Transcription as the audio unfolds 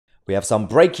We have some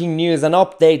breaking news and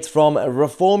updates from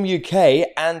Reform UK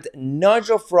and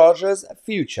Nigel Farage's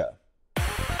future.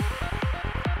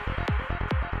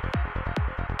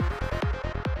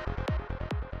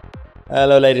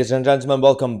 Hello ladies and gentlemen,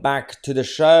 welcome back to the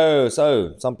show.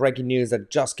 So, some breaking news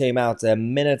that just came out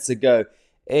minutes ago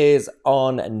is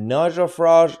on Nigel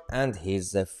Farage and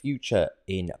his future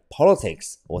in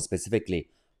politics, or specifically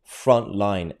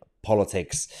frontline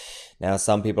politics. Now,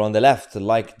 some people on the left,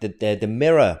 like the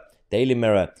Mirror, Daily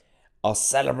Mirror, are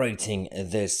celebrating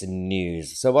this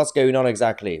news. So what's going on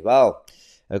exactly? Well,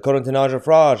 according to Nigel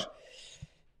Farage,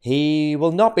 he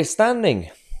will not be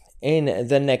standing in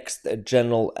the next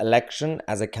general election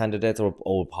as a candidate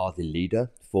or party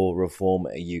leader for Reform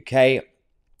UK.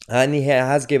 And he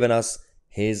has given us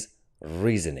his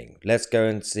reasoning. Let's go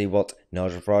and see what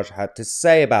Nigel Farage had to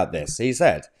say about this. He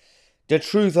said, "The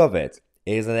truth of it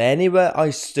is that anywhere I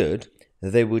stood,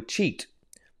 they would cheat.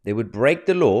 They would break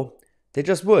the law. They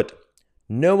just would.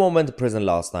 No one went to prison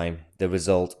last time. The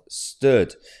result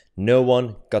stood. No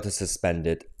one got a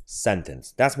suspended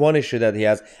sentence." That's one issue that he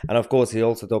has. And of course, he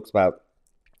also talks about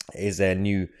his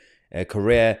new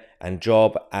career and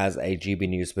job as a GB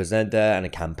News presenter and a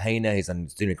campaigner. He's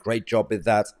doing a great job with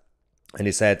that. And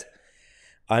he said,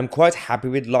 "I'm quite happy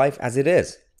with life as it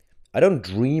is. I don't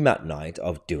dream at night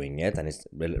of doing it," and he's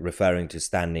referring to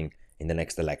standing in the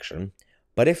next election.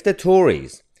 "But if the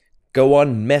Tories go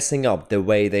on messing up the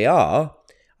way they are,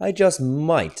 I just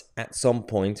might at some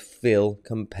point feel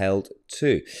compelled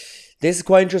to." This is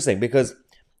quite interesting because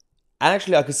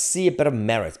actually I could see a bit of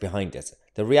merit behind it.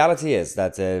 The reality is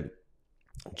that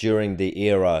during the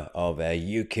era of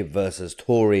UKIP versus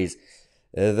Tories,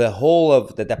 the whole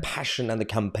of the passion and the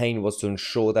campaign was to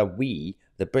ensure that we,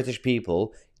 the British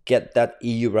people, get that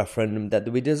EU referendum that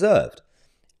we deserved.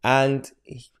 And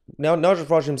now Nigel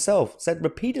Farage himself said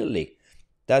repeatedly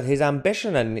that his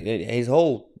ambition and his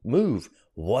whole move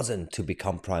wasn't to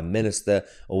become prime minister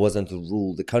or wasn't to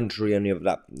rule the country, any of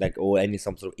that, or any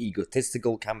some sort of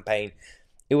egotistical campaign.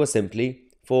 It was simply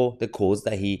for the cause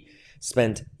that he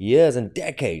spent years and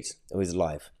decades of his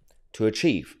life to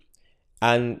achieve.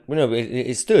 And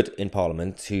he stood in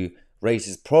Parliament to raise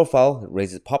his profile,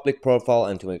 raise his public profile,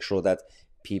 and to make sure that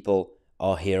people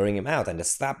are hearing him out and the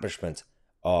establishment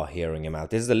are hearing him out.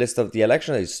 This is the list of the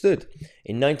election that he stood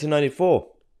in 1994.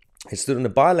 He stood in a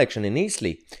by-election in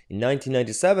Eastleigh in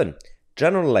 1997,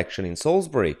 general election in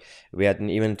Salisbury. We had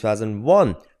even in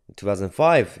 2001,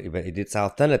 2005, he did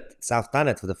South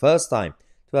Thanet for the first time.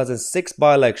 2006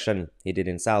 by-election he did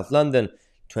in South London.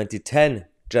 2010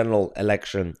 general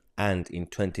election, and in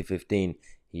 2015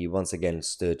 he once again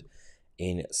stood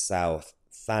in South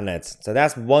Thanet. So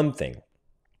that's one thing.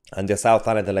 And the South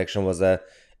Thanet election was a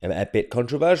bit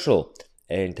controversial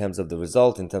in terms of the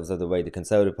result, in terms of the way the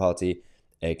Conservative Party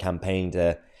campaigned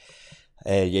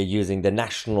using the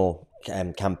national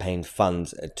campaign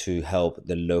fund to help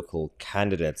the local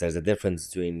candidates. There's a difference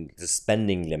between the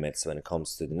spending limits when it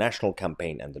comes to the national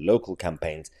campaign and the local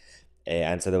campaigns.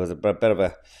 And so there was a bit of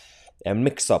a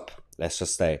mix-up, let's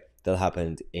just say, that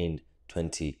happened in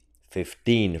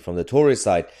 2015 from the Tory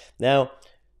side. Now,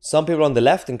 some people on the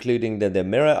left, including the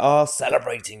Mirror, are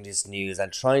celebrating this news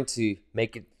and trying to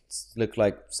make it look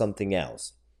like something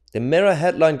else. The Mirror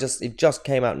headline just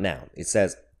came out now. It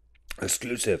says,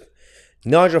 exclusive,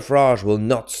 Nigel Farage will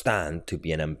not stand to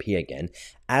be an MP again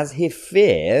as he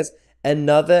fears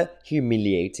another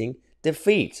humiliating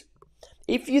defeat.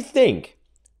 If you think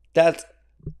that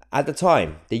at the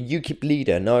time the UKIP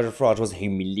leader Nigel Farage was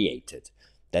humiliated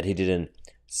that he didn't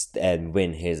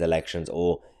win his elections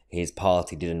or his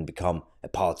party didn't become a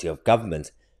party of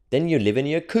government, then you live in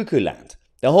your cuckoo land.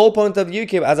 The whole point of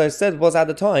UKIP, as I said, was at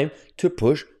the time to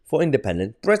push for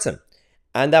independent Britain.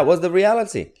 And that was the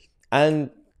reality. And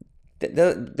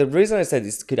the reason I said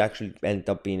this could actually end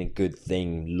up being a good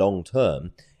thing long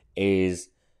term is,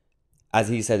 as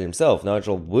he said himself,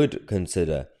 Nigel would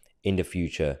consider in the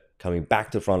future coming back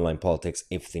to frontline politics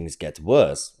if things get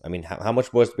worse. I mean, how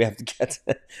much worse do we have to get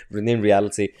in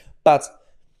reality? But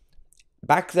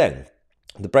back then,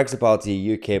 the Brexit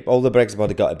Party, UKIP, all the Brexit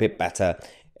Party got a bit better,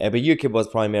 but UKIP was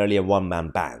primarily a one-man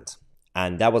band.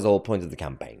 And that was the whole point of the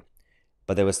campaign.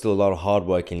 But there were still a lot of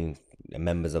hardworking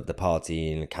members of the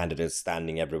party and candidates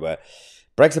standing everywhere.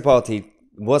 Brexit Party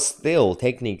was still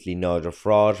technically Nigel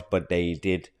Farage, but they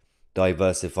did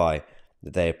diversify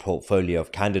their portfolio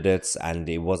of candidates, and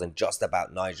it wasn't just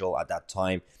about Nigel at that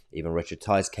time. Even Richard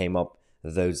Tice came up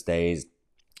those days.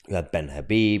 You had Ben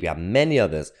Habib, you had many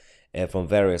others from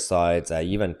various sides.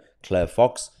 Even Claire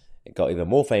Fox got even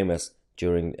more famous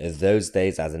during those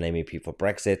days as an MEP for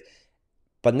Brexit.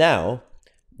 But now,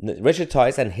 Richard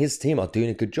Tice and his team are doing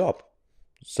a good job.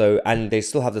 So, and they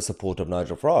still have the support of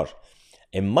Nigel Farage.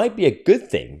 It might be a good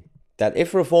thing that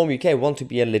if Reform UK want to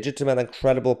be a legitimate and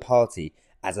credible party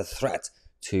as a threat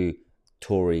to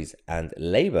Tories and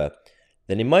Labour,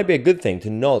 then it might be a good thing to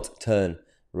not turn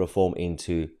Reform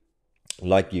into,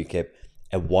 like UKIP,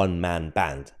 a one-man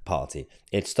band party.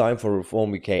 It's time for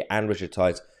Reform UK and Richard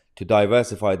Tice to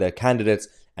diversify their candidates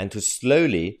and to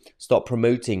slowly stop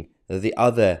promoting the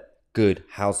other good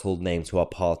household names who are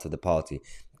part of the party.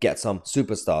 Get some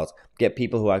superstars, get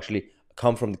people who actually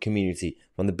come from the community,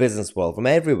 from the business world, from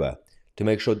everywhere, to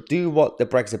make sure do what the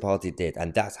Brexit Party did,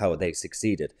 and that's how they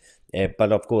succeeded.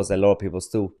 But of course, a lot of people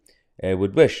still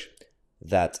would wish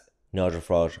that Nigel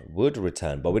Farage would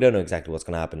return, but we don't know exactly what's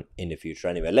going to happen in the future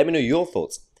anyway. Let me know your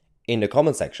thoughts in the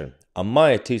comment section. I'm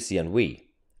Maya Tousi, and we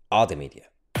are the media.